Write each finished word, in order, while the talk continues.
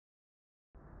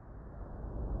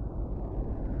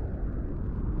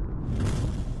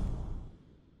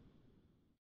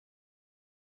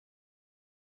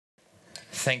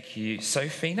Thank you,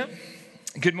 Sophina.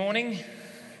 Good morning.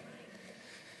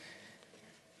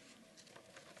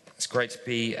 It's great to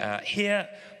be here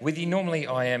with you. Normally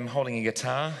I am holding a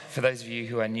guitar. For those of you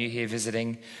who are new here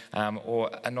visiting or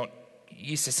are not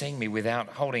used to seeing me without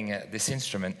holding this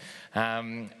instrument,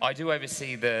 I do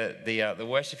oversee the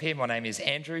worship here. My name is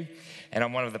Andrew and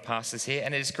I'm one of the pastors here,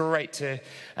 and it is great to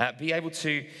be able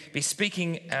to be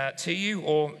speaking to you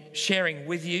or sharing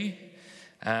with you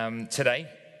today.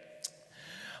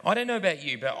 I don't know about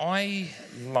you, but I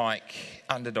like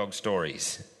underdog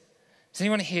stories. Does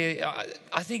anyone here?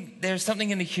 I think there's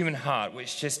something in the human heart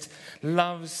which just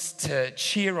loves to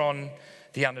cheer on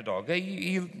the underdog. Are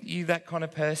you that kind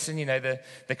of person? You know,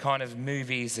 the kind of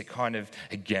movies that kind of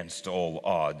against all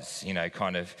odds, you know,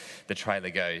 kind of the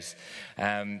trailer goes.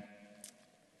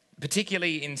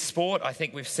 Particularly in sport, I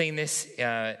think we've seen this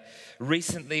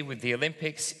recently with the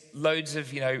Olympics. Loads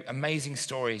of, amazing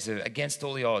stories of against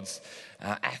all the odds.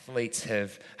 Athletes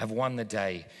have won the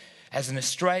day. As an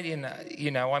Australian,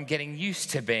 I'm getting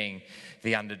used to being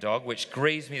the underdog, which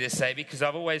grieves me to say because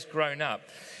I've always grown up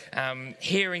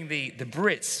hearing the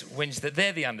Brits whinge that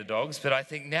they're the underdogs, but I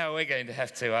think now we're going to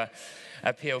have to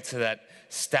appeal to that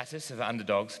status of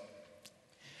underdogs.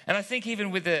 And I think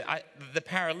even with the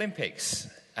Paralympics,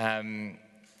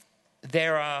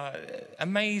 there are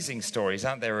amazing stories,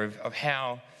 aren't there, of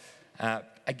how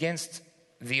against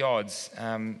the odds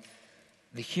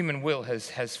the human will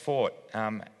has fought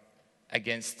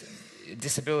against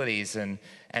disabilities and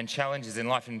challenges in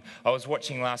life. And I was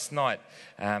watching last night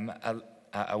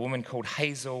a woman called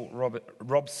Hazel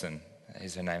Robson,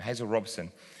 is her name, Hazel Robson,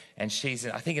 and she's,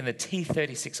 I think, in the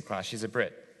T36 class. She's a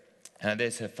Brit.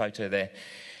 There's her photo there.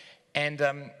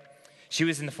 And she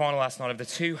was in the final last night of the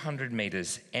 200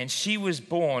 metres, and she was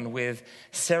born with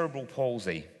cerebral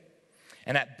palsy.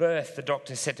 And at birth, the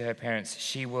doctor said to her parents,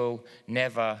 she will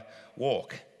never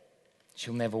walk.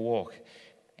 She'll never walk.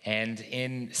 And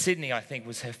in Sydney, I think,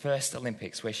 was her first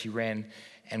Olympics where she ran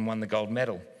and won the gold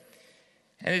medal.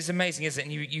 And it's amazing,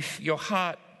 isn't it? And your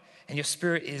heart and your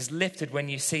spirit is lifted when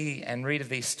you see and read of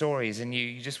these stories, and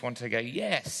you just want to go,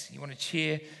 yes, you want to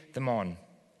cheer them on.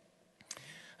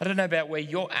 I don't know about where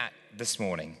you're at this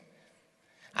morning.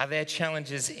 Are there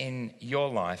challenges in your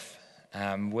life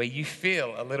where you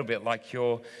feel a little bit like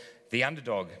you're the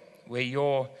underdog, where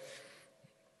you've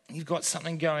got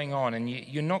something going on and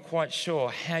you're not quite sure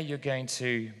how you're going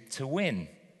to win,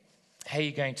 how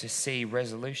you're going to see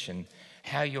resolution,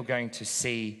 how you're going to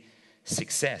see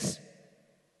success?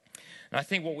 And I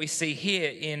think what we see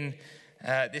here in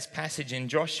this passage in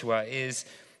Joshua is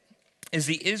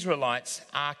the Israelites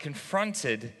are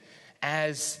confronted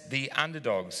as the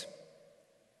underdogs.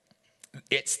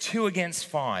 It's 2 against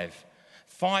 5.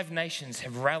 5 nations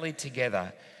have rallied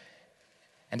together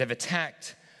and have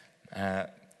attacked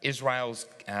Israel's,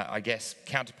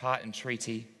 counterpart in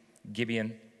treaty,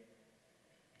 Gibeon.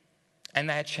 And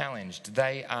they are challenged.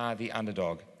 They are the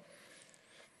underdog.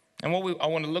 And what I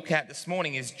want to look at this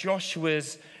morning is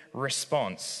Joshua's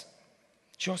response.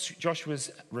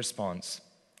 Joshua's response.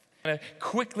 I'm going to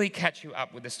quickly catch you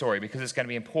up with the story because it's going to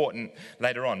be important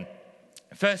later on.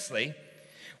 Firstly,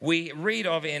 we read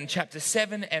of in chapter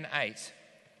 7 and 8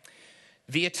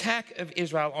 the attack of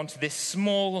Israel onto this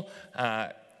small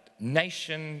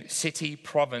nation, city,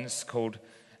 province called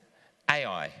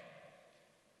Ai.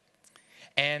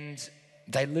 And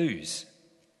they lose.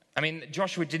 I mean,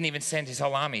 Joshua didn't even send his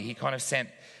whole army. He kind of sent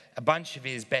a bunch of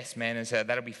his best men and said,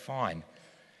 that'll be fine.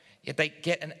 Yet they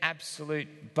get an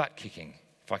absolute butt kicking,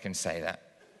 if I can say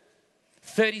that.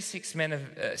 36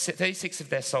 of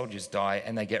their soldiers die,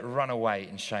 and they get run away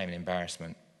in shame and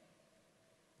embarrassment.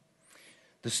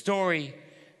 The story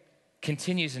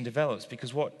continues and develops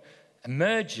because what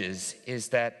emerges is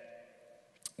that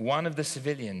one of the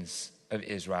civilians of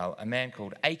Israel, a man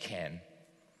called Achan,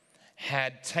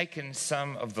 had taken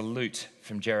some of the loot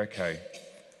from Jericho.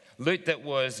 Loot that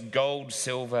was gold,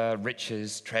 silver,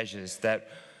 riches, treasures that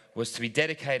was to be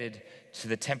dedicated to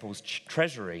the temple's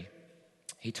treasury.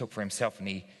 He took for himself and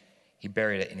he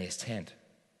buried it in his tent.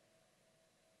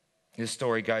 The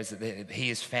story goes that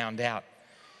he is found out.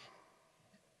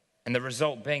 And the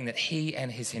result being that he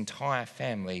and his entire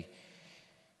family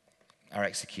are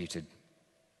executed.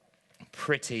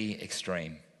 Pretty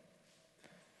extreme.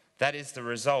 That is the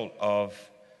result of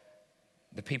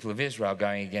the people of Israel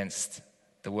going against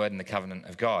the word and the covenant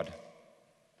of God.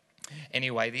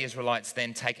 Anyway, the Israelites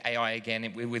then take Ai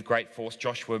again with great force.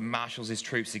 Joshua marshals his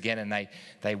troops again and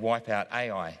they wipe out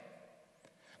Ai.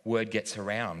 Word gets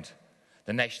around.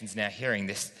 The nation's now hearing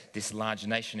this large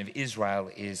nation of Israel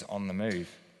is on the move.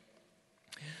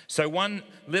 So one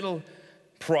little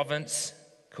province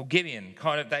called Gibeon.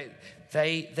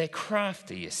 They're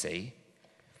crafty, you see.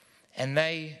 And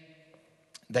they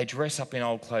dress up in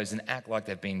old clothes and act like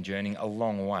they've been journeying a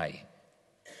long way.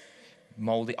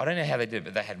 Moldy, I don't know how they did it,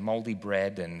 but they had moldy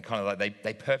bread and kind of like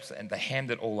they purposely, and they hammed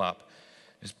it all up.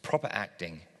 It was proper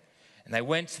acting. And they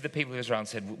went to the people of Israel and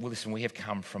said, well, listen, we have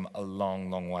come from a long,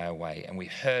 long way away, and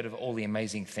we've heard of all the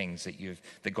amazing things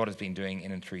that God has been doing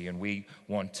in and through you, and we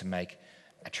want to make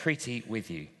a treaty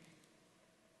with you.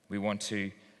 We want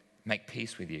to make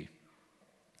peace with you.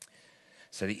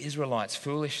 So the Israelites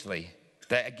foolishly,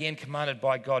 they're again commanded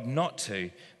by God not to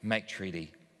make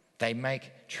treaty. They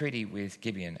make treaty with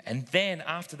Gibeon. And then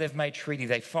after they've made treaty,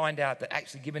 they find out that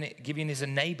actually Gibeon is a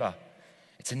neighbor.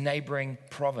 It's a neighboring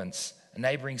province, a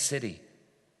neighboring city.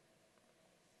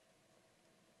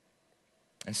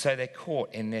 And so they're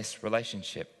caught in this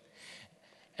relationship.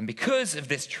 And because of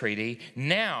this treaty,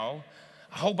 now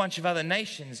a whole bunch of other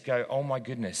nations go, oh my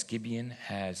goodness, Gibeon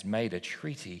has made a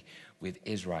treaty with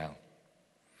Israel.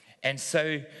 And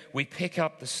so we pick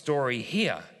up the story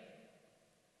here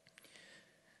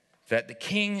that the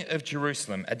king of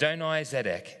Jerusalem,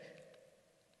 Adoni-Zedek,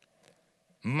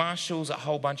 marshals a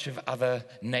whole bunch of other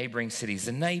neighboring cities.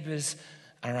 The neighbors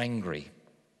are angry.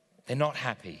 They're not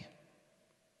happy.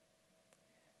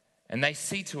 And they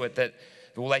seek to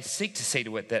see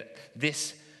to it that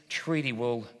this treaty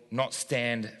will not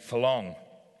stand for long.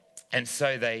 And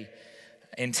so they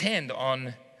intend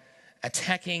on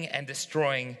attacking and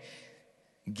destroying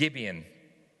Gibeon.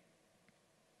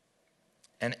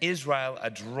 And Israel are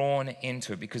drawn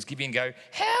into it because Gibeon go,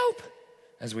 help,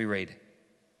 as we read.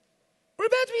 We're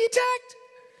about to be attacked.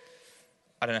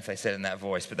 I don't know if they said it in that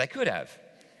voice, but they could have.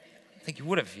 I think you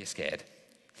would have if you're scared.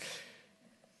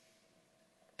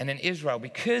 And then Israel,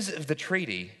 because of the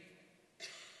treaty,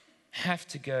 have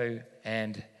to go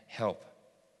and help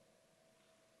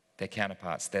their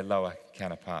counterparts, their lower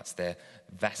counterparts, their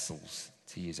vassals,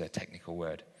 to use a technical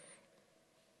word.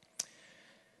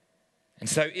 And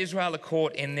so Israel are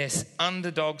caught in this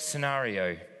underdog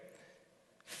scenario.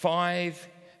 5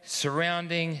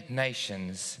 surrounding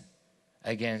nations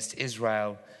against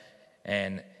Israel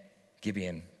and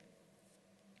Gibeon.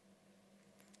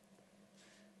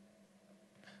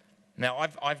 Now,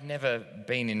 I've never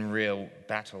been in real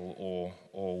battle or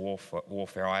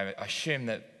warfare. I assume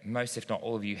that most, if not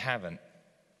all of you, haven't.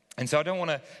 And so I don't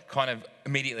want to kind of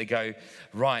immediately go,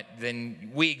 right,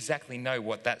 then we exactly know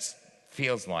what that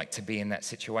feels like to be in that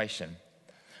situation.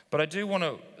 But I do want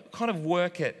to kind of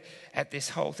work at this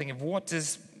whole thing of what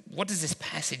does this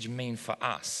passage mean for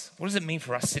us? What does it mean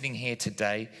for us sitting here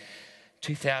today,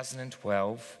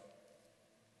 2012?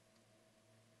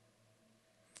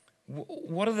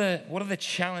 What are the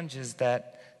challenges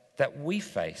that we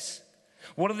face?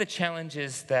 What are the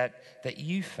challenges that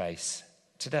you face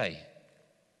today?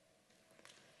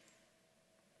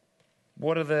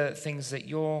 What are the things that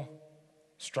you're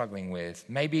struggling with?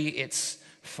 Maybe it's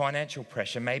financial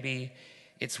pressure. Maybe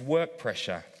it's work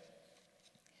pressure.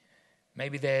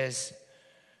 Maybe there's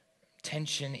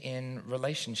tension in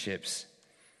relationships.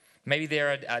 Maybe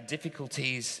there are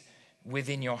difficulties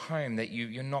within your home that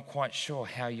you're not quite sure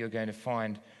how you're going to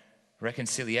find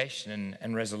reconciliation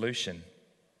and resolution.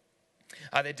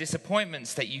 Are there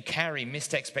disappointments that you carry,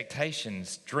 missed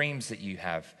expectations, dreams that you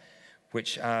have,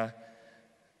 which are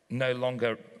no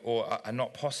longer or are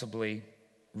not possibly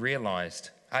realized?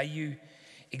 Are you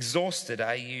exhausted?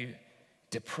 Are you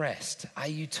depressed? Are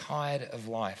you tired of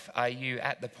life? Are you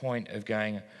at the point of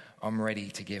going, I'm ready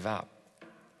to give up?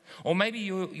 Or maybe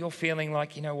you're feeling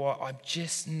like, you know what, I'm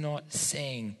just not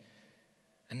seeing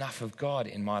enough of God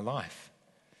in my life.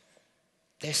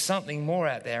 There's something more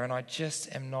out there and I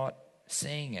just am not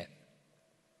seeing it.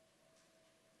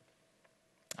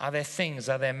 Are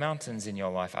there mountains in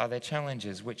your life? Are there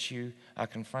challenges which you are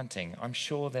confronting? I'm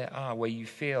sure there are, where you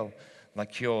feel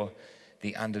like you're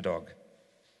the underdog.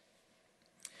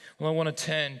 Well, I want to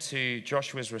turn to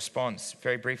Joshua's response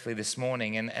very briefly this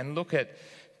morning and look at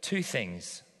 2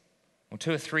 things, or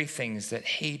 2 or 3 things that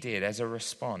he did as a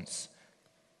response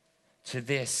to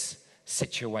this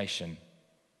situation.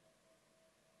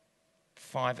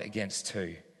 5 against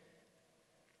 2.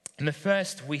 And the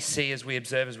first we see as we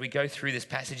observe, as we go through this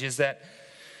passage, is that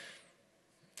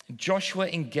Joshua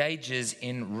engages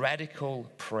in radical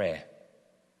prayer.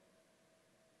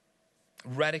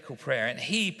 Radical prayer. And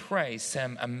he prays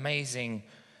some amazing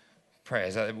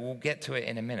prayers. We'll get to it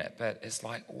in a minute, but it's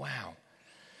like, wow.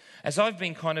 As I've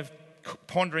been kind of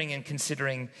pondering and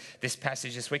considering this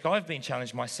passage this week, I've been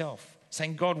challenged myself,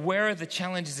 saying, God, where are the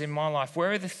challenges in my life?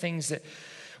 Where are the things that,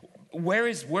 where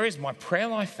is my prayer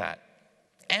life at?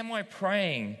 Am I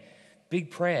praying big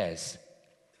prayers?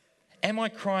 Am I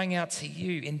crying out to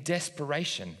you in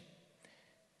desperation?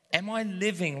 Am I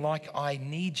living like I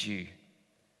need you?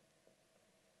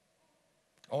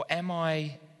 Or am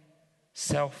I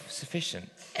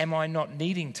self-sufficient? Am I not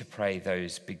needing to pray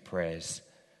those big prayers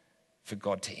for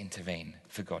God to intervene,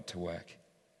 for God to work?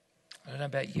 I don't know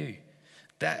about you.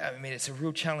 It's a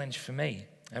real challenge for me,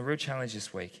 a real challenge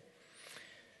this week.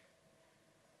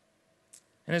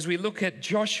 And as we look at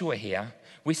Joshua here,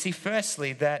 we see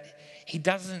firstly that he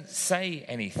doesn't say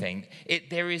anything.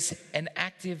 There is an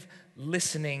active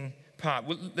listening part.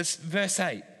 Verse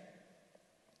 8.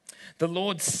 The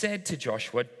Lord said to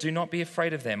Joshua, "Do not be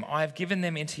afraid of them. I have given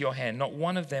them into your hand. Not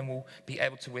one of them will be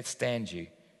able to withstand you."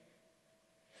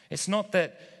 It's not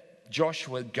that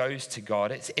Joshua goes to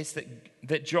God. It's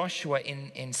that Joshua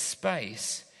in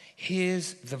space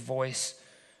hears the voice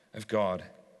of God.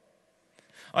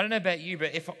 I don't know about you,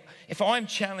 but if I'm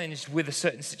challenged with a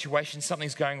certain situation,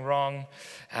 something's going wrong,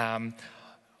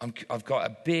 I've got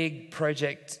a big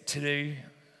project to do.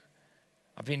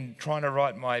 I've been trying to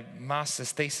write my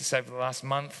master's thesis over the last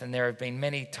month, and there have been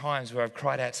many times where I've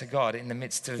cried out to God in the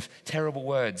midst of terrible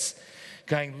words,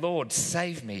 going, "Lord,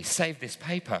 save me, save this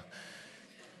paper.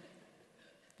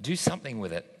 Do something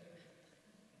with it."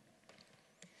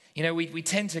 You know, we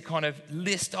tend to kind of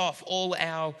list off all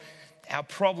our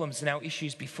problems and our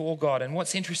issues before God. And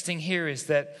what's interesting here is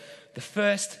that the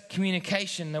first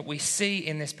communication that we see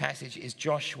in this passage is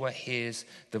Joshua hears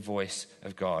the voice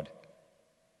of God.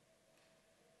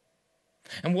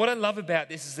 And what I love about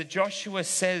this is that Joshua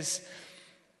says,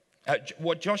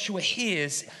 what Joshua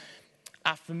hears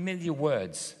are familiar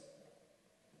words.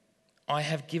 I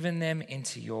have given them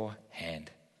into your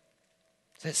hand.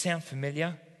 Does that sound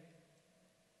familiar?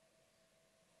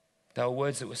 They were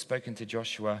words that were spoken to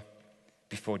Joshua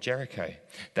before Jericho.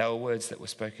 They were words that were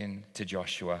spoken to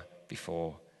Joshua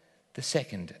before the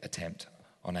second attempt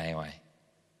on Ai.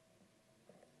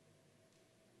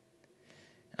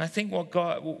 And I think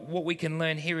what we can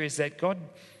learn here is that God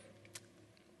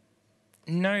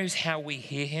knows how we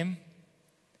hear him.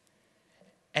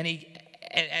 And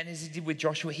as he did with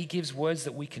Joshua, he gives words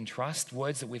that we can trust,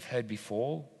 words that we've heard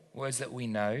before, words that we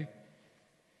know.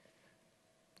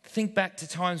 Think back to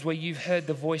times where you've heard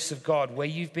the voice of God, where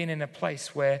you've been in a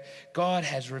place where God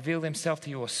has revealed himself to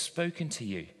you or spoken to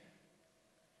you.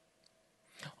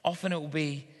 Often it will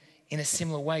be in a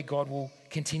similar way. God will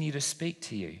continue to speak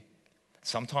to you.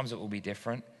 Sometimes it will be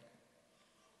different.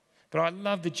 But I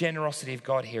love the generosity of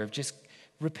God here of just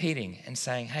repeating and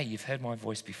saying, "Hey, you've heard my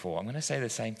voice before. I'm going to say the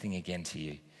same thing again to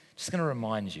you. Just going to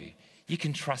remind you. You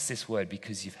can trust this word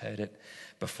because you've heard it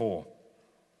before."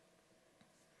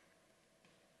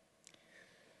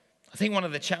 I think one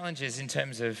of the challenges in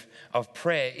terms of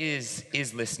prayer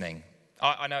is listening.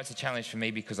 I know it's a challenge for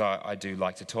me because I do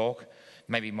like to talk.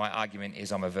 Maybe my argument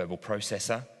is I'm a verbal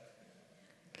processor.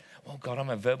 Well, God, I'm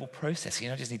a verbal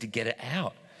processor. I just need to get it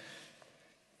out.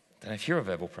 Don't know if you're a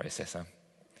verbal processor.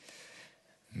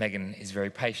 Megan is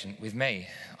very patient with me.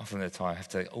 Often the time I have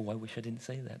to, I wish I didn't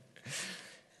say that.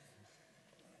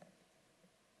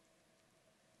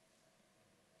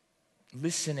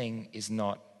 Listening is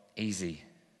not easy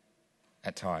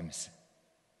at times,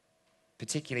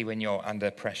 particularly when you're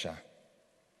under pressure.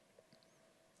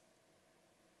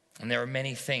 And there are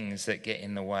many things that get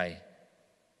in the way.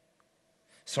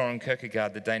 Søren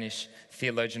Kierkegaard, the Danish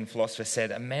theologian philosopher,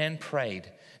 said, "A man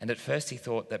prayed, and at first he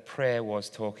thought that prayer was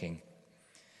talking.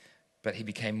 But he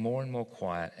became more and more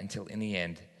quiet until in the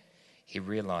end he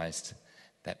realized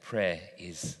that prayer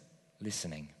is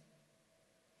listening."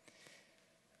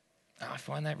 I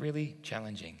find that really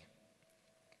challenging.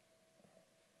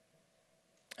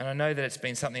 And I know that it's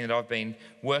been something that I've been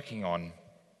working on.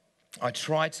 I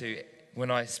try to,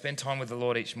 when I spend time with the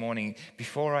Lord each morning,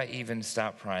 before I even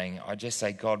start praying, I just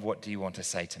say, "God, what do you want to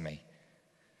say to me?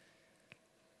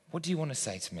 What do you want to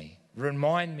say to me?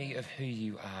 Remind me of who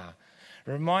you are.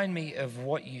 Remind me of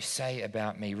what you say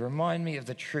about me. Remind me of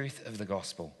the truth of the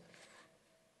gospel."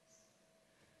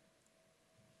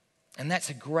 And that's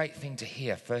a great thing to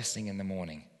hear first thing in the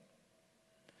morning.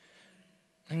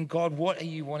 And God, what are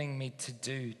you wanting me to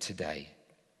do today?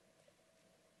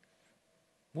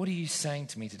 What are you saying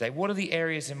to me today? What are the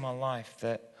areas in my life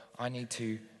that I need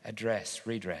to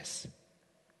redress?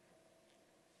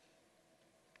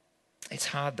 It's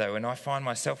hard though, and I find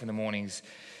myself in the mornings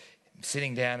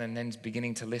sitting down and then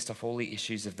beginning to list off all the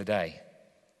issues of the day.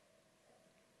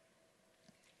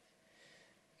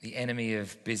 The enemy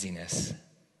of busyness,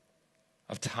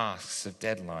 of tasks, of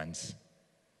deadlines.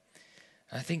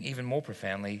 And I think even more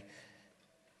profoundly,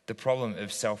 the problem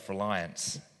of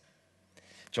self-reliance.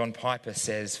 John Piper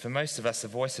says, "For most of us, the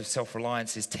voice of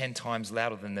self-reliance is 10 times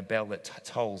louder than the bell that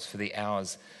tolls for the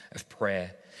hours of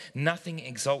prayer. Nothing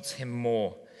exalts him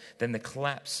more than the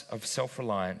collapse of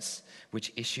self-reliance,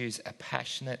 which issues a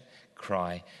passionate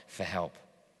cry for help."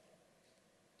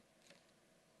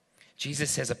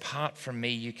 Jesus says, apart from me,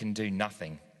 you can do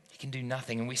nothing. You can do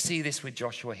nothing. And we see this with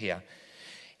Joshua here.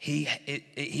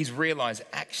 He's realized,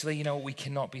 actually, we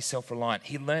cannot be self-reliant.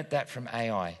 He learnt that from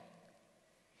AI.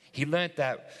 He learnt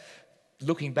that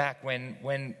looking back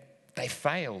when they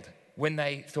failed, when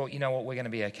they thought, we're going to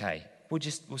be okay.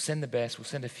 We'll send the best, we'll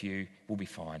send a few, we'll be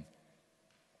fine.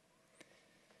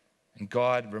 And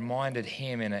God reminded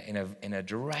him in a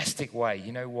drastic way,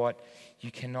 you know what? You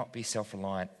cannot be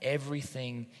self-reliant.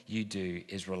 Everything you do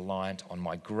is reliant on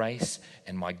my grace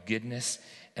and my goodness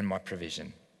and my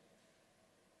provision.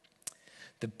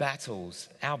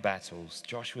 Our battles,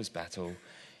 Joshua's battle,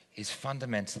 is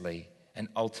fundamentally and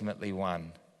ultimately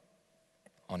won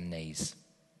on knees.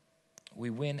 We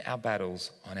win our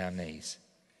battles on our knees.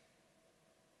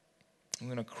 I'm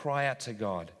going to cry out to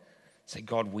God. Say,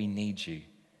 God, we need you.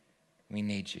 We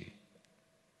need you.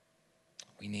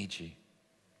 We need you.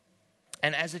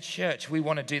 And as a church, we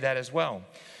want to do that as well.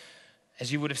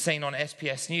 As you would have seen on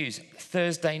SPS News,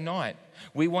 Thursday night,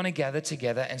 we want to gather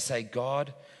together and say,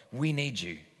 God, we need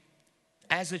you.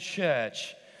 As a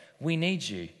church, we need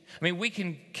you. I mean, we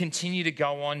can continue to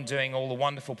go on doing all the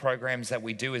wonderful programs that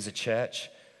we do as a church,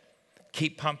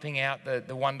 keep pumping out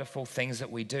the wonderful things that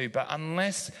we do, but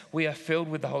unless we are filled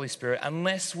with the Holy Spirit,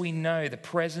 unless we know the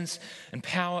presence and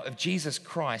power of Jesus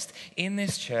Christ in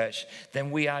this church, then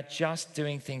we are just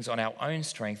doing things on our own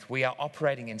strength. We are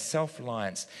operating in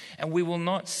self-reliance, and we will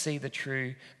not see the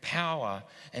true power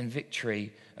and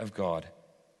victory of God.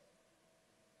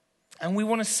 And we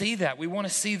want to see that. We want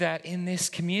to see that in this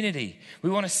community. We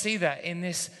want to see that in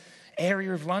this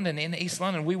area of London, in East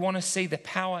London. We want to see the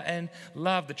power and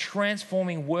love, the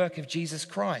transforming work of Jesus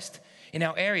Christ in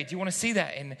our area. Do you want to see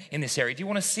that in this area? Do you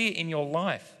want to see it in your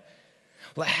life?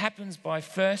 Well, it happens by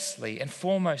firstly and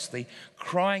foremostly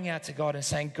crying out to God and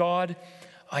saying, God,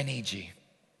 I need you.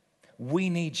 We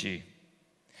need you.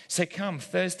 So come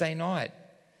Thursday night,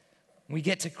 we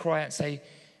get to cry out and say,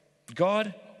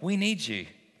 God, we need you.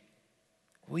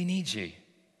 We need you.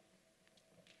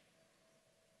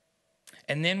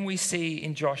 And then we see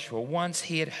in Joshua, once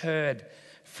he had heard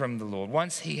from the Lord,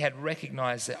 once he had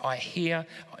recognized that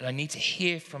I need to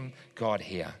hear from God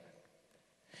here,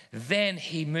 then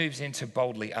he moves into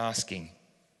boldly asking.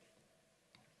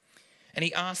 And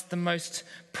he asked the most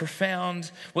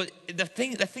profound, well, the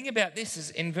thing about this is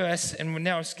in verse, and we're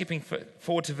now skipping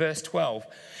forward to verse 12.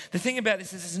 The thing about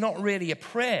this is it's not really a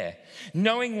prayer.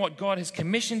 Knowing what God has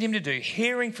commissioned him to do,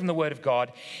 hearing from the word of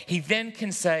God, he then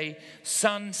can say,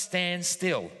 sun, stand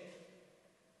still.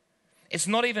 It's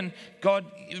not even, God,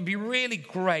 it would be really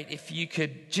great if you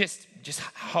could just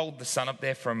hold the sun up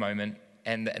there for a moment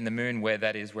and the moon wherever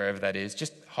that is,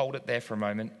 just hold it there for a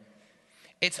moment.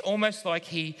 It's almost like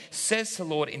he says to the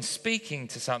Lord in speaking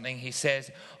to something, he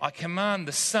says, I command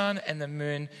the sun and the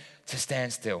moon to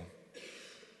stand still.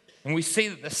 And we see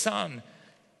that the sun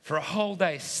for a whole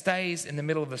day stays in the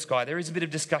middle of the sky. There is a bit of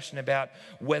discussion about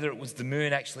whether it was the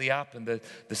moon actually up and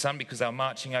the sun because they were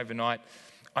marching overnight.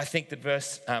 I think that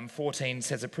verse 14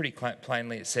 says it pretty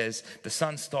plainly. It says, the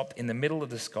sun stopped in the middle of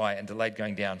the sky and delayed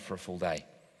going down for a full day.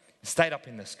 It stayed up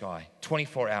in the sky,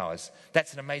 24 hours.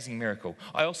 That's an amazing miracle.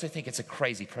 I also think it's a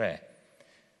crazy prayer.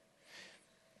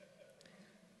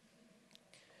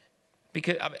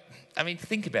 Because, I mean,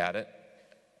 think about it.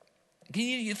 Can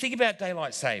you think about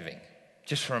daylight saving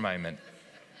just for a moment?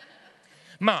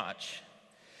 March,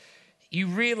 you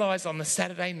realize on the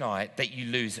Saturday night that you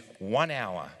lose 1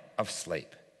 hour of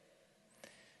sleep.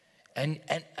 And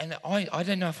I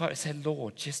don't know if I would say,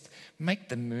 Lord, just make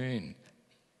the moon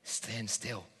stand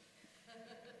still.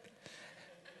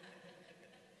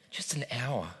 Just an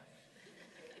hour,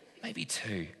 maybe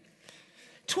 2.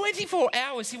 24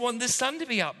 hours, you want the sun to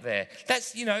be up there.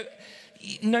 That's,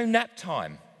 no nap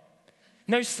time,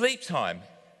 no sleep time.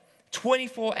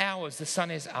 24 hours, the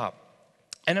sun is up.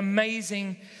 An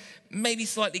amazing, maybe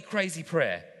slightly crazy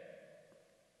prayer.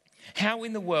 How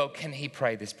in the world can he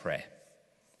pray this prayer?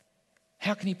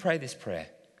 How can he pray this prayer?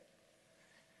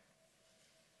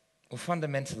 Well,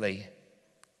 fundamentally,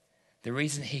 the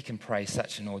reason he can pray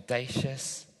such an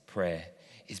audacious prayer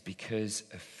is because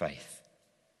of faith.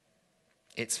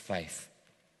 It's faith.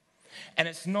 And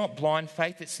it's not blind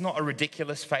faith. It's not a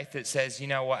ridiculous faith that says, you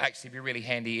know what, actually it'd be really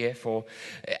handy if, or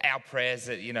our prayers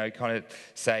that, kind of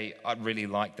say, I'd really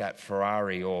like that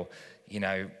Ferrari or,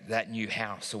 that new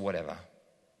house or whatever.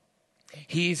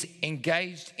 He is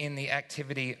engaged in the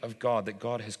activity of God that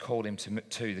God has called him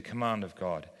to, the command of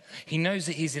God. He knows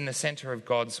that he's in the center of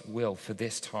God's will for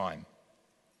this time.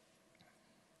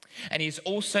 And he's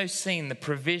also seen the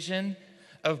provision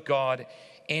of God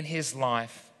in his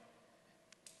life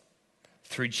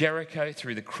through Jericho,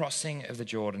 through the crossing of the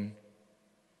Jordan.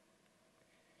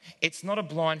 It's not a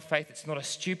blind faith, it's not a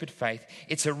stupid faith.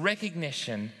 It's a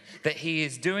recognition that he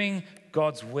is doing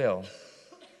God's will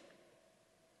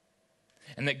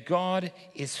and that God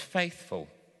is faithful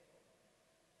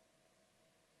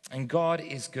and God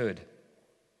is good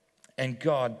and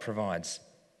God provides.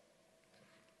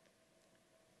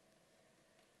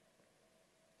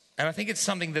 And I think it's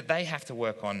something that they have to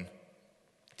work on,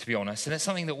 to be honest, and it's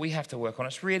something that we have to work on.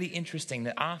 It's really interesting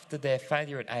that after their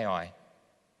failure at Ai,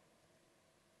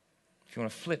 if you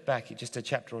want to flip back just a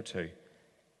chapter or two,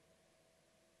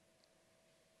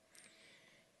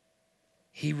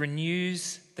 he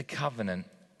renews the covenant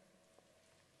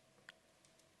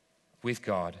with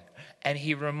God, and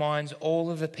he reminds all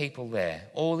of the people there,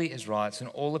 all the Israelites and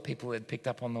all the people that had picked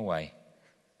up on the way,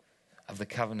 of the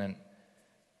covenant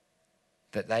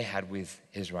that they had with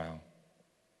Israel.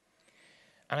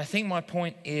 And I think my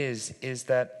point is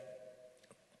that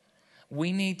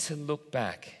we need to look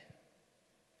back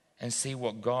and see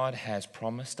what God has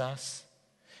promised us.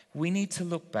 We need to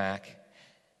look back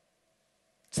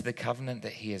to the covenant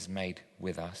that he has made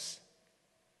with us.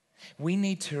 We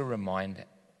need to remind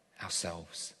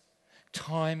ourselves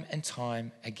time and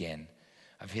time again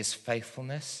of his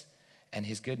faithfulness and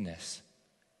his goodness.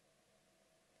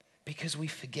 Because we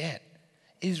forget.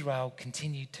 Israel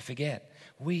continued to forget.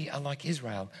 We are like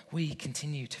Israel. We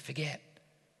continue to forget.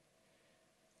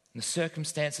 And the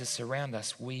circumstances surround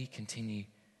us, we continue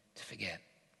to forget.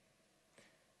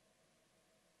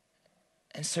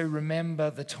 And so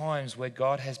remember the times where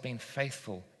God has been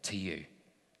faithful to you.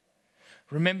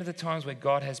 Remember the times where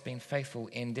God has been faithful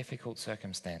in difficult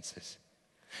circumstances.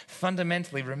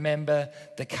 Fundamentally, remember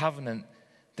the covenant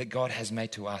that God has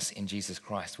made to us in Jesus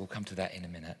Christ. We'll come to that in a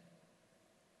minute.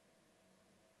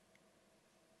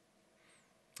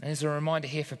 And there's a reminder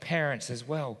here for parents as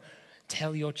well.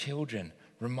 Tell your children,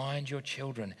 remind your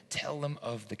children, tell them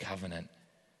of the covenant.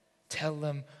 Tell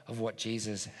them of what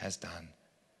Jesus has done.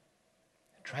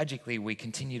 Tragically, we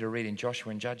continue to read in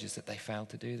Joshua and Judges that they failed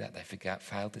to do that. They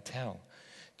failed to tell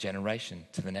generation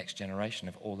to the next generation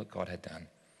of all that God had done.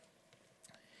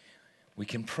 We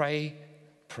can pray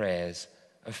prayers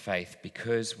of faith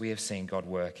because we have seen God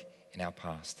work in our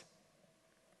past.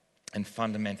 And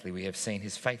fundamentally, we have seen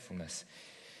his faithfulness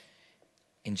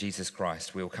in Jesus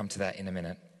Christ. We will come to that in a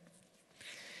minute.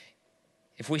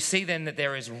 If we see then that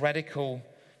there is radical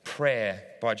prayer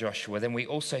by Joshua, then we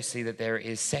also see that there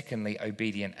is, secondly,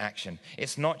 obedient action.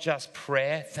 It's not just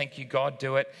prayer, thank you God,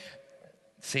 do it,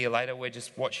 see you later, we'll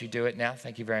just watch you do it now,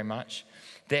 thank you very much.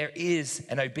 There is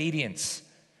an obedience.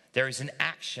 There is an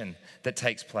action that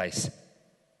takes place.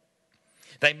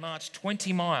 They marched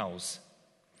 20 miles.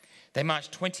 They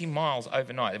marched 20 miles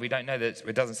overnight. We don't know that,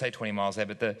 it doesn't say 20 miles there,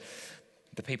 but the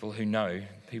people who know,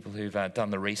 people who've done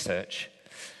the research,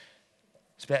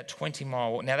 it's about 20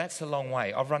 mile. Now that's a long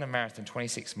way. I've run a marathon,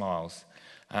 26 miles.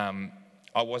 I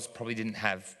probably didn't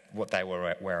have what they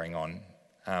were wearing on.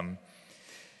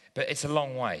 But it's a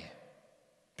long way.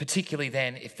 Particularly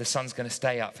then if the sun's going to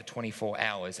stay up for 24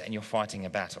 hours and you're fighting a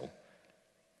battle.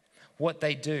 What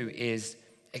they do is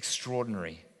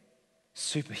extraordinary,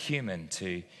 superhuman,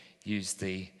 to use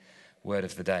the word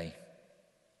of the day.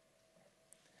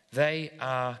 They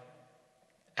are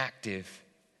active.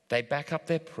 They back up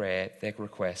their prayer, their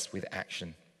request with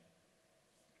action.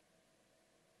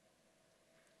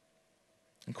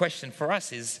 The question for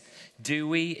us is, do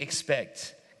we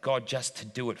expect God just to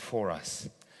do it for us?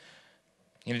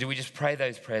 Do we just pray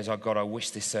those prayers, oh God, I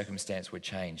wish this circumstance would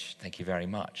change, thank you very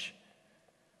much,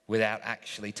 without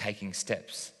actually taking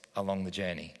steps along the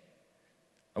journey?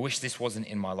 I wish this wasn't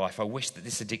in my life. I wish that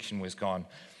this addiction was gone.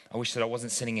 I wish that I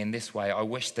wasn't sinning in this way. I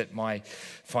wish that my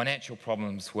financial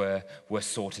problems were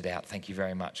sorted out. Thank you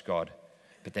very much, God.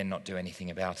 But then not do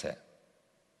anything about it.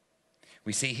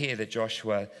 We see here that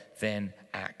Joshua then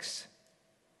acts.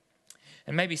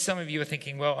 And maybe some of you are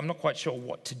thinking, well, I'm not quite sure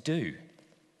what to do.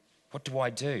 What do I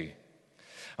do?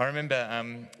 I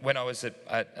remember when I was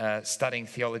studying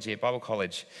theology at Bible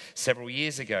college several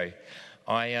years ago,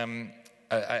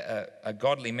 a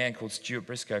godly man called Stuart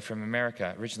Briscoe from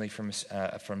America, originally from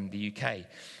the UK,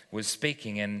 was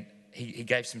speaking, and he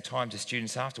gave some time to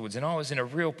students afterwards. And I was in a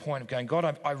real point of going,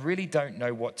 God, I really don't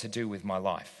know what to do with my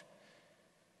life.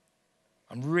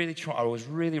 I was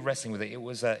really wrestling with it. It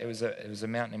was a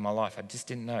mountain in my life. I just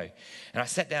didn't know. And I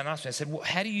sat down and asked him, I said, well,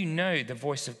 how do you know the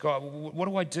voice of God? What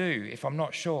do I do if I'm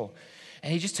not sure?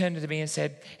 And he just turned to me and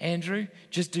said, Andrew,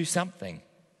 just do something.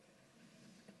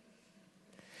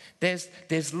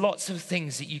 There's lots of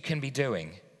things that you can be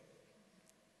doing.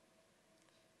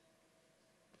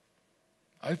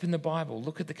 Open the Bible.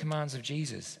 Look at the commands of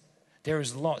Jesus. There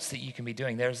is lots that you can be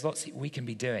doing. There is lots that we can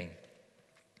be doing.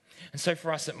 And so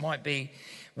for us, it might be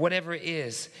whatever it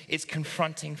is. It's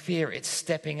confronting fear. It's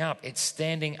stepping up. It's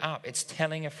standing up. It's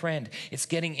telling a friend. It's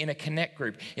getting in a connect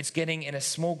group. It's getting in a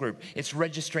small group. It's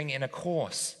registering in a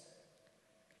course.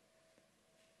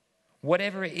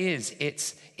 Whatever it is,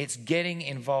 it's getting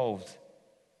involved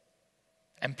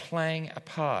and playing a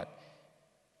part,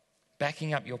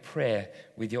 backing up your prayer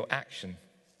with your action.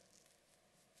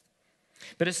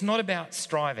 But it's not about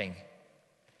striving.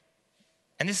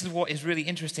 And this is what is really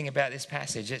interesting about this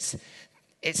passage.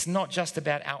 It's not just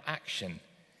about our action.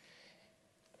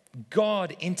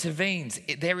 God intervenes.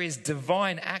 There is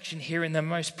divine action here in the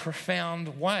most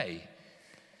profound way.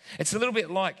 It's a little bit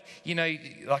like,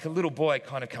 like a little boy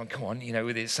kind of come on,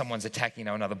 with someone's attacking,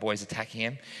 another boy's attacking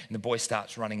him, and the boy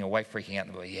starts running away, freaking out,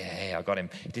 and the boy, yeah, I got him.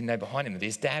 He didn't know behind him that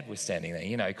his dad was standing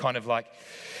there, kind of like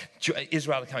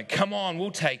Israel coming, come on,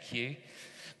 we'll take you.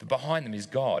 But behind them is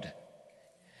God.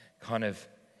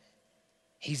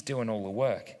 He's doing all the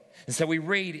work. And so we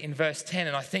read in verse 10,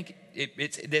 and I think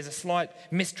there's a slight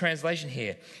mistranslation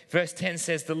here. Verse 10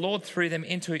 says, the Lord threw them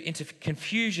into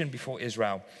confusion before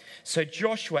Israel. So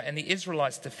Joshua and the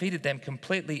Israelites defeated them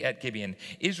completely at Gibeon.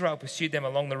 Israel pursued them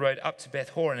along the road up to Beth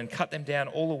Horon and cut them down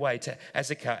all the way to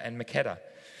Azekah and Makkedah.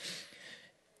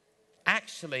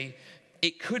 Actually,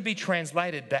 it could be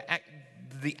translated that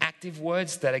the active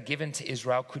words that are given to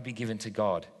Israel could be given to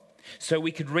God. So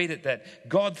we could read it that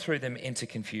God threw them into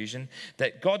confusion,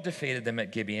 that God defeated them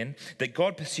at Gibeon, that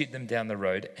God pursued them down the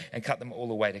road and cut them all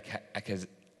the way to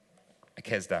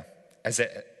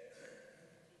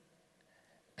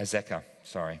Azekah,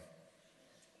 sorry.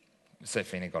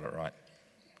 Sophina got it right.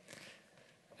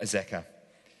 Azekah.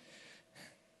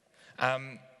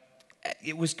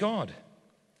 It was God.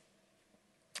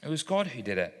 It was God who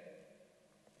did it.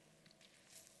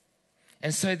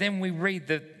 And so then we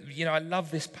read I love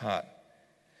this part.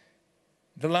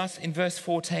 In verse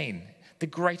 14, the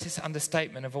greatest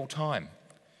understatement of all time.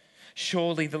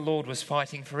 Surely the Lord was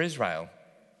fighting for Israel.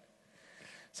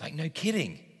 It's like, no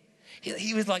kidding.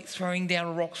 He was like throwing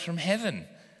down rocks from heaven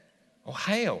or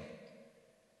hail.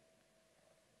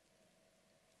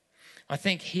 I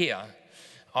think here,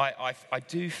 I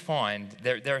do find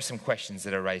there are some questions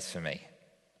that are raised for me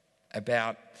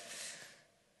about,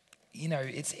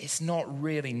 it's not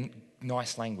really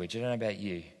nice language. I don't know about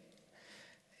you.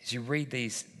 As you read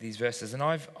these verses, and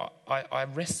I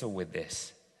wrestle with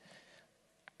this.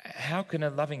 How can a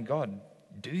loving God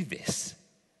do this?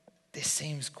 This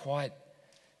seems quite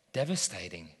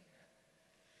devastating,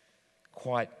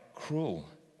 quite cruel.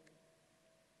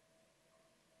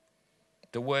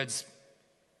 The words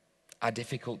are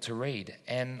difficult to read,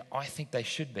 and I think they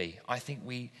should be. I think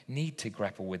we need to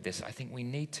grapple with this. I think we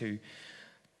need to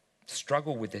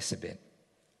struggle with this a bit.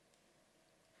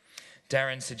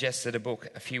 Darren suggested a book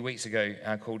a few weeks ago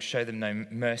called Show Them No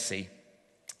Mercy,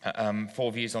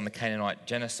 4 views on the Canaanite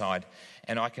genocide,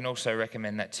 and I can also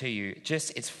recommend that to you.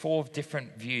 It's 4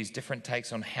 different views, different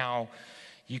takes on how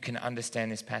you can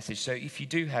understand this passage. So if you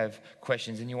do have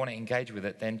questions and you want to engage with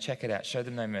it, then check it out. Show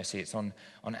Them No Mercy. It's on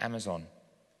Amazon.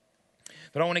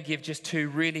 But I want to give just 2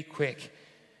 really quick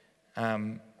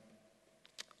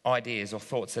ideas or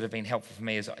thoughts that have been helpful for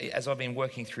me as I've been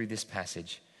working through this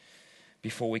passage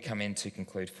before we come in to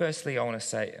conclude. Firstly, I want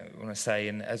to say,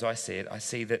 and as I see it, I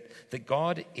see that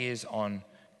God is on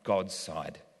God's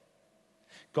side.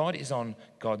 God is on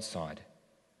God's side.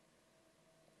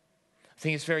 I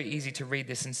think it's very easy to read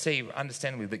this and see,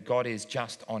 understandably, that God is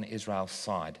just on Israel's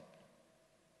side.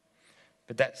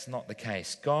 But that's not the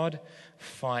case. God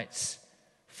fights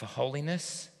for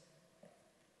holiness,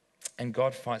 and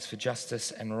God fights for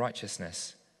justice and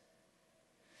righteousness.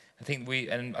 I think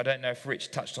and I don't know if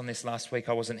Rich touched on this last week,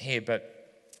 I wasn't here,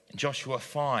 but Joshua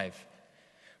 5,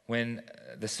 when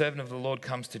the servant of the Lord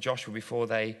comes to Joshua before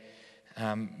they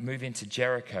move into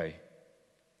Jericho,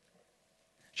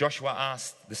 Joshua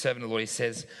asked the servant of the Lord, he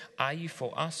says, "Are you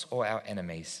for us or our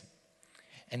enemies?"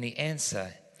 And the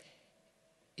answer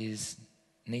is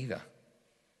neither.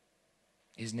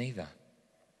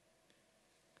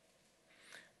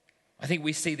 I think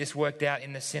we see this worked out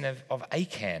in the sin of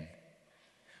Achan,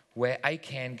 where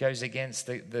Achan goes against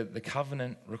the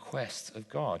covenant requests of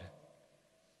God.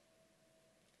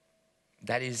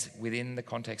 that is within the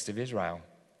context of Israel.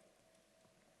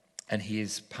 And he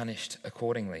is punished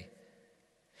accordingly.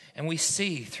 And we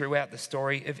see throughout the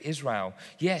story of Israel,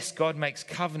 yes, God makes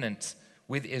covenant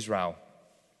with Israel.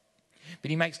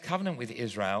 But he makes covenant with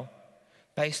Israel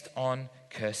based on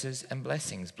curses and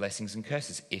blessings, blessings and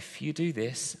curses. If you do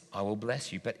this, I will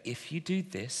bless you. But if you do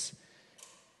this,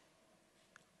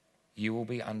 you will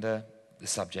be under the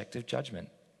subject of judgment.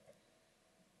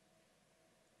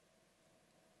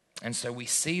 And so we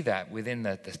see that within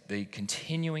the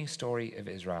continuing story of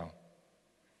Israel.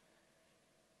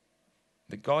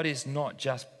 That God is not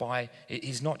just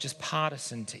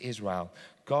partisan to Israel.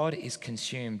 God is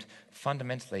consumed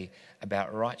fundamentally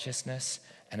about righteousness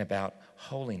and about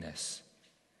holiness.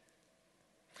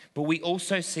 But we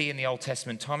also see in the Old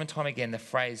Testament time and time again the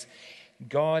phrase,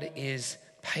 God is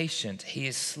patient, he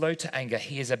is slow to anger,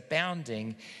 he is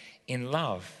abounding in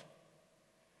love.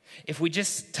 If we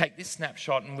just take this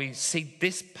snapshot and we see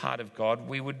this part of God,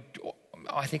 we would,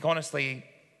 I think, honestly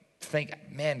think,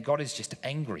 man, God is just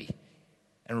angry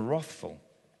and wrathful.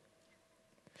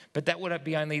 But that would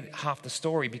be only half the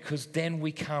story, because then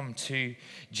we come to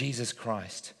Jesus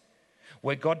Christ,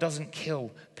 where God doesn't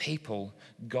kill people,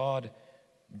 God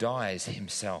dies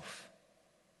himself.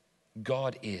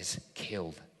 God is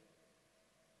killed.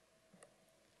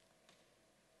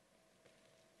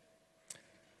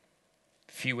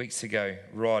 A few weeks ago,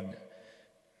 Rod,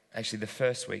 actually the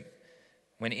first week,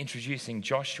 when introducing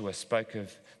Joshua, spoke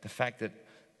of the fact that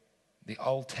the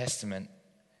Old Testament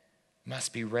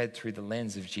must be read through the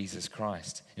lens of Jesus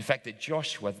Christ. In fact, that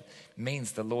Joshua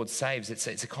means the Lord saves. It's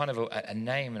a kind of a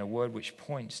name and a word which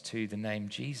points to the name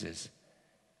Jesus.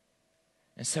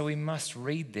 And so we must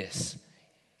read this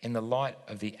in the light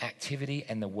of the activity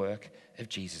and the work of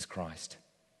Jesus Christ.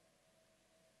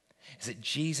 Is that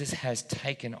Jesus has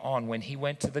taken on, when he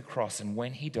went to the cross and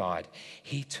when he died,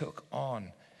 he took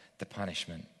on the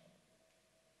punishment.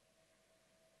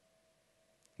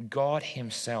 God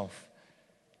himself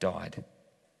died.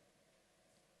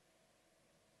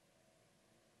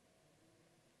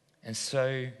 And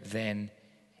so then,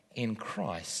 in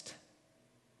Christ,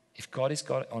 if God is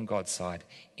on God's side,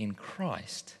 in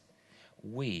Christ,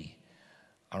 we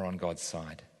are on God's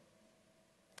side.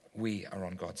 We are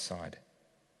on God's side.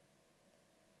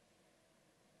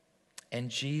 And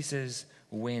Jesus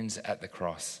wins at the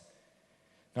cross.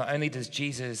 Not only does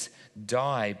Jesus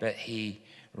die, but he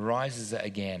rises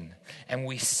again. And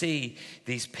we see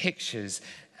these pictures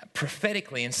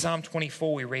prophetically. In Psalm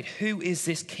 24 we read, "Who is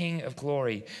this King of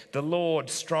glory? The Lord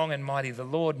strong and mighty, the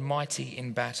Lord mighty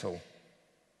in battle."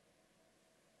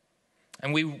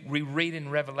 And we read in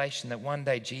Revelation that one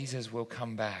day Jesus will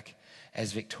come back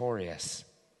as victorious.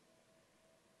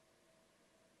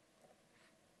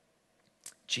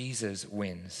 Jesus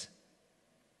wins.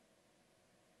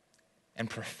 And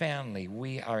profoundly,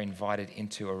 we are invited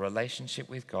into a relationship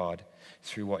with God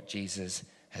through what Jesus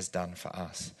has done for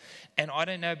us. And I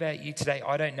don't know about you today.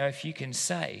 I don't know if you can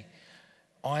say,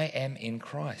 I am in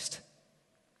Christ.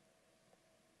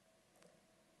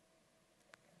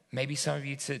 Maybe some of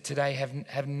you today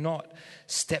have not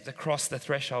stepped across the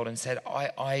threshold and said,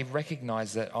 I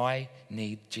recognize that I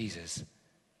need Jesus.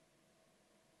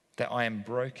 That I am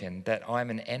broken, that I am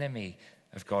an enemy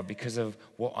of God because of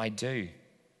what I do.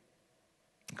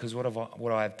 Because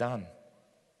what I have done.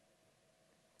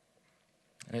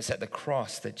 And it's at the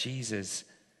cross that Jesus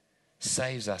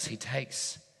saves us. He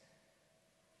takes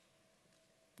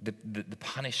the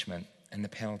punishment and the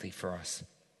penalty for us.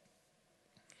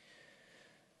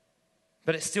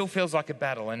 But it still feels like a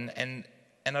battle. And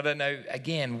I don't know,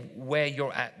 again, where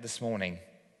you're at this morning.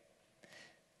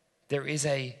 There is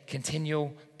a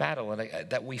continual battle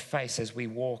that we face as we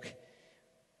walk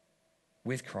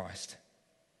with Christ.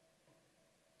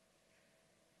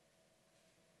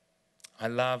 I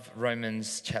love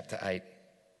Romans chapter 8.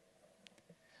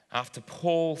 After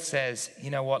Paul says,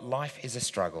 you know what, life is a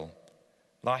struggle.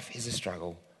 Life is a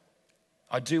struggle.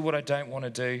 I do what I don't want to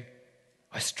do.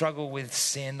 I struggle with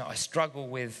sin. I struggle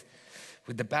with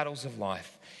the battles of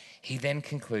life. He then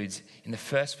concludes in the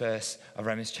first verse of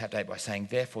Romans chapter 8 by saying,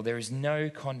 therefore, there is no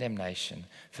condemnation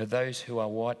for those who are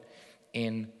what?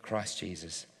 In Christ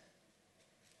Jesus.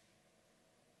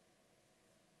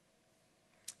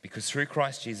 Because through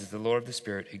Christ Jesus, the law of the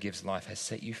Spirit who gives life has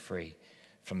set you free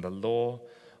from the law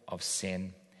of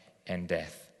sin and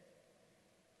death.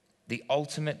 The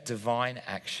ultimate divine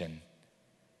action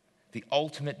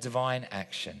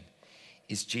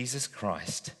is Jesus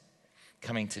Christ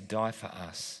coming to die for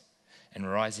us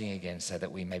and rising again so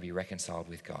that we may be reconciled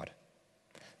with God.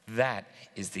 That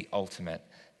is the ultimate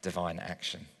divine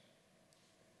action.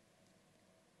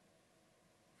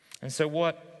 And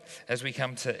so as we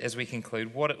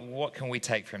conclude, what can we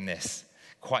take from this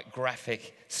quite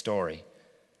graphic story?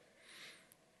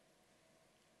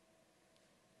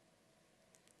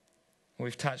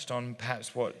 We've touched on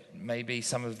perhaps what may be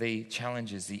some of the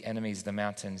challenges, the enemies, the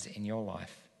mountains in your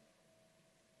life.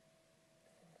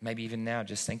 Maybe even now,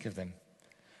 just think of them.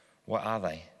 What are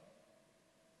they?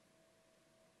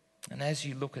 And as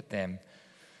you look at them,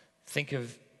 think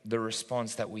of the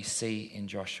response that we see in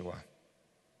Joshua.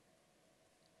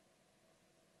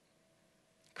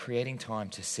 Creating time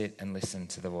to sit and listen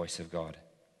to the voice of God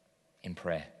in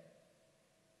prayer.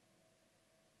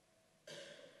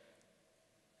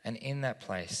 And in that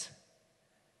place,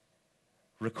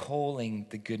 recalling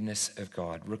the goodness of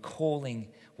God, recalling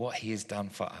what he has done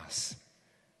for us,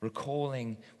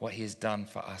 recalling what he has done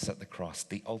for us at the cross,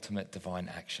 the ultimate divine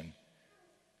action.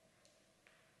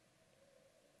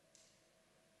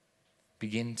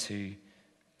 Begin to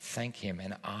thank him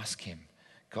and ask him,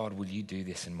 God, will you do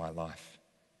this in my life?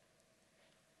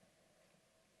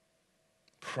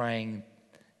 Praying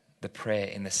the prayer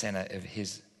in the center of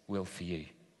his will for you.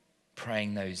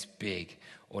 Praying those big,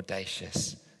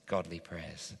 audacious, godly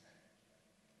prayers.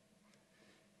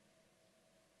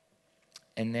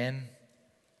 And then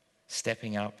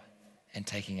stepping up and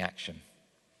taking action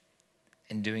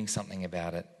and doing something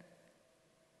about it.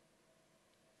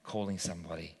 Calling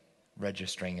somebody,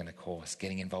 registering in a course,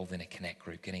 getting involved in a connect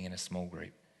group, getting in a small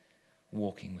group,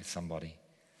 walking with somebody.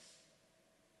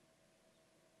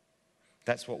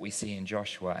 That's what we see in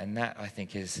Joshua, and that, I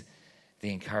think, is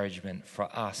the encouragement for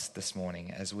us this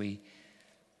morning as we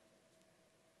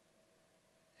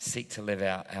seek to live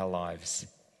out our lives,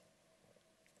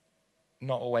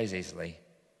 not always easily,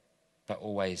 but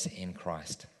always in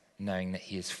Christ, knowing that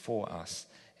he is for us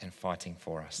and fighting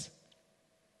for us.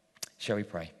 Shall we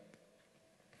pray?